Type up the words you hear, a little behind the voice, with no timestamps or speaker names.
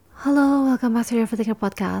Hello, welcome back to the Overthinker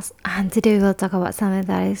podcast. And today we'll talk about something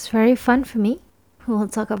that is very fun for me. We'll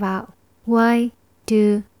talk about why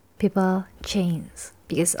do people change?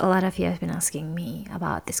 Because a lot of you have been asking me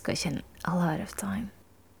about this question a lot of time.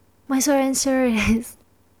 My short answer is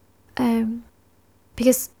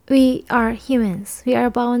because we are humans. We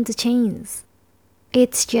are bound to change.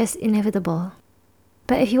 It's just inevitable.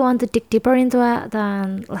 But if you want to dig deeper into it,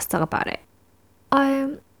 then let's talk about it.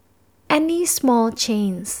 Any small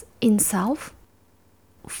change in self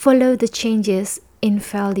follow the changes in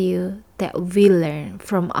value that we learn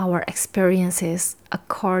from our experiences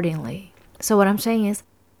accordingly. So what I'm saying is,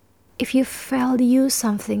 if you value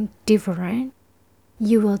something different,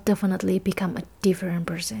 you will definitely become a different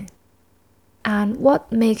person. And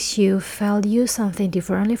what makes you value something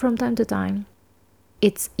differently from time to time?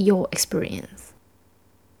 It's your experience.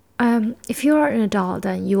 If you are an adult,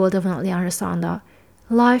 then you will definitely understand that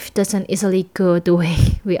life doesn't easily go the way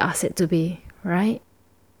we ask it to be, right?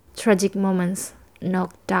 Tragic moments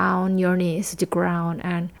knock down your knees to the ground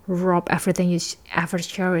and rob everything you ever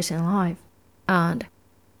cherished in life. And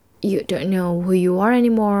you don't know who you are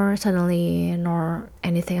anymore suddenly, nor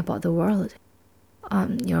anything about the world.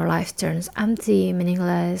 Your life turns empty,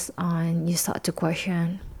 meaningless, and you start to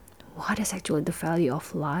question what is actually the value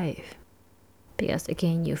of life? Because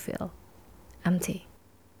again, you feel empty.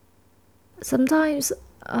 Sometimes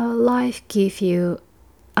life gives you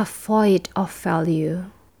a void of value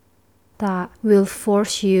that will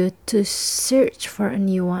force you to search for a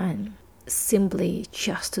new one simply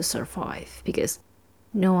just to survive, because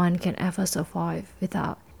no one can ever survive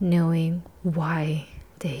without knowing why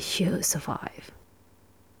they should survive.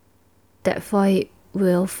 That void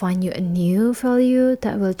will find you a new value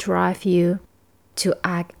that will drive you to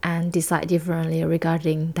act and decide differently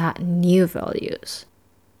regarding that new values.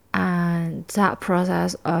 And that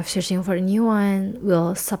process of searching for a new one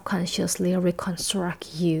will subconsciously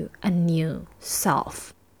reconstruct you a new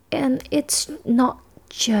self. And it's not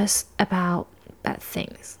just about bad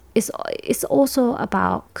things. It's also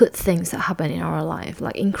about good things that happen in our life,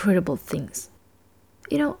 like incredible things.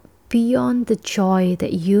 Beyond the joy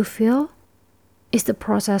that you feel is the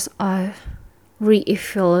process of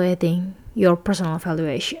re-evaluating your personal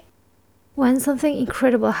valuation. When something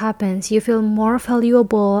incredible happens, you feel more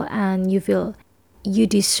valuable and you feel you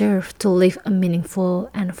deserve to live a meaningful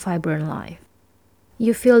and vibrant life.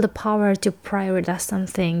 You feel the power to prioritize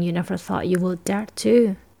something you never thought you would dare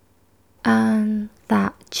to. And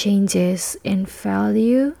that changes in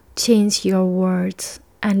value change your words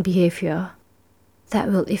and behavior that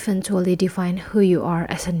will eventually define who you are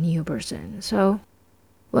as a new person. So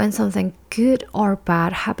when something good or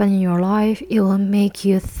bad happens in your life, it will make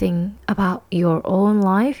you think about your own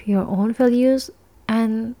life, your own values,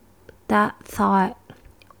 and that thought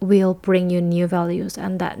will bring you new values,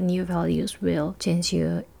 and that new values will change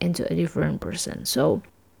you into a different person. So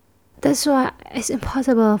that's why it's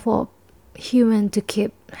impossible for human to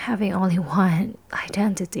keep having only one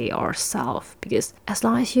identity or self, because as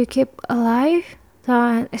long as you keep alive,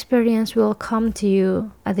 that experience will come to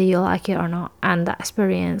you whether you like it or not. And that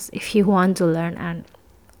experience, if you want to learn, and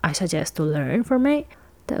I suggest to learn from it,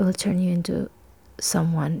 that will turn you into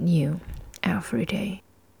someone new every day.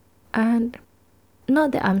 And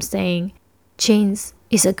not that I'm saying change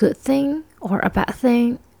is a good thing or a bad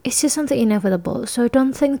thing, it's just something inevitable, so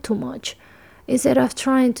don't think too much. Instead of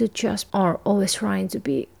trying to just or always trying to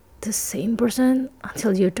be the same person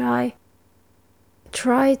until you die,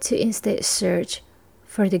 try to instead search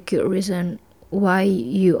for the good reason why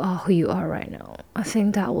you are who you are right now. I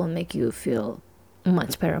think that will make you feel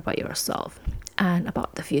much better about yourself and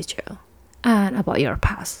about the future and about your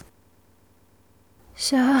past.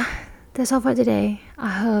 So that's all for today. I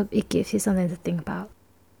hope it gives you something to think about.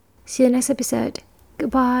 See you next episode.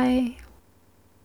 Goodbye.